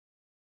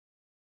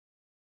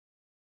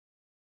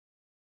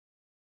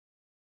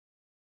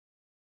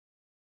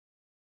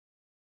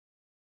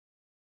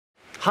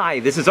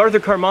Hi, this is F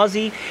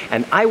Carmazzi,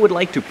 and I would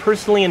like to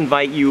personally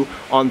invite you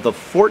on the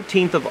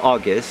 14th of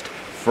August,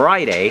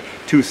 Friday,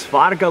 to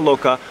Svarga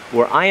Loka,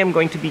 where I am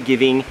going to be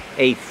giving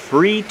a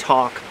free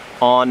talk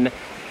on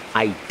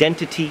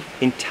identity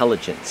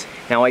intelligence.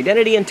 Now,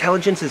 identity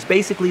intelligence is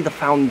basically the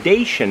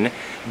foundation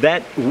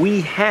that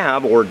we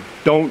have or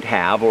don't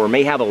have or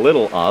may have a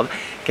little of,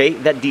 okay,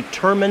 that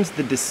determines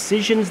the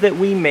decisions that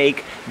we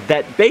make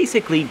that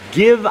basically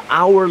give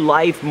our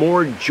life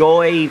more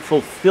joy,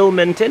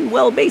 fulfillment, and,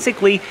 well,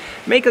 basically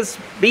make us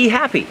be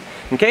happy,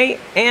 okay?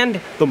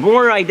 And the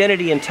more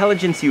identity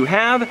intelligence you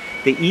have,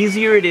 the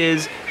easier it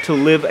is to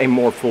live a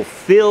more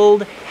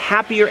fulfilled,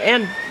 happier,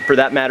 and, for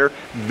that matter,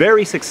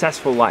 very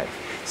successful life.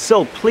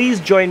 So please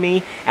join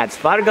me at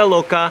Svarga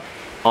Loka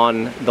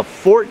on the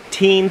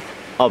 14th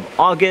of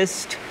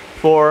August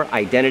for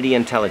Identity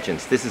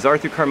Intelligence. This is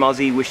F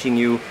Carmazzi wishing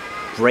you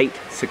great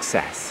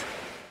success.